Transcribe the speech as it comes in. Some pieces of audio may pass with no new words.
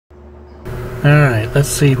Alright, let's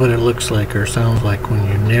see what it looks like or sounds like when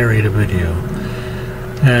you narrate a video.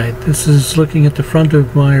 Alright, this is looking at the front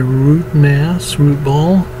of my root mass, root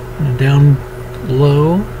ball, and down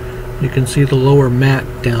low you can see the lower mat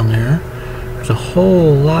down there. There's a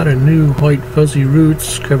whole lot of new white fuzzy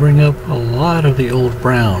roots covering up a lot of the old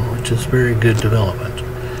brown, which is very good development.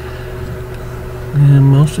 And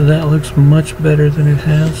most of that looks much better than it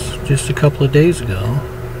has just a couple of days ago.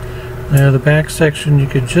 Now the back section, you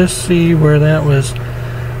could just see where that was.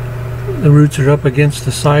 The roots are up against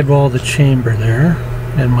the sidewall of the chamber there,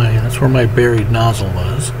 and that's where my buried nozzle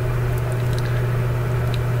was.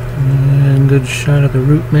 And good shot of the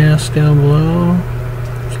root mass down below.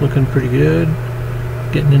 It's looking pretty good.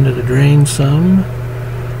 Getting into the drain some.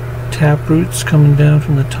 Tap roots coming down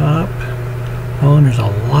from the top. Oh, and there's a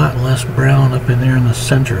lot less brown up in there in the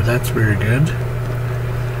center. That's very good.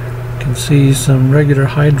 You can see some regular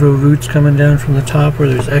hydro roots coming down from the top where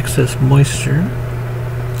there's excess moisture.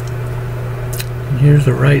 And here's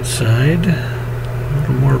the right side. A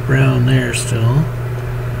little more brown there still.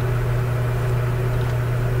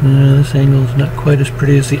 This angle is not quite as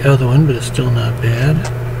pretty as the other one, but it's still not bad.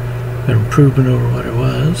 An improvement over what it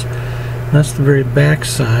was. And that's the very back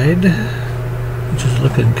side, which is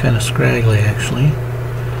looking kind of scraggly actually.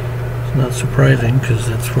 It's not surprising because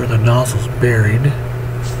that's where the nozzle's buried. You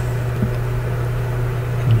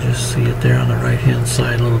can just see it there on the right hand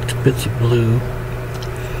side, little bits of blue.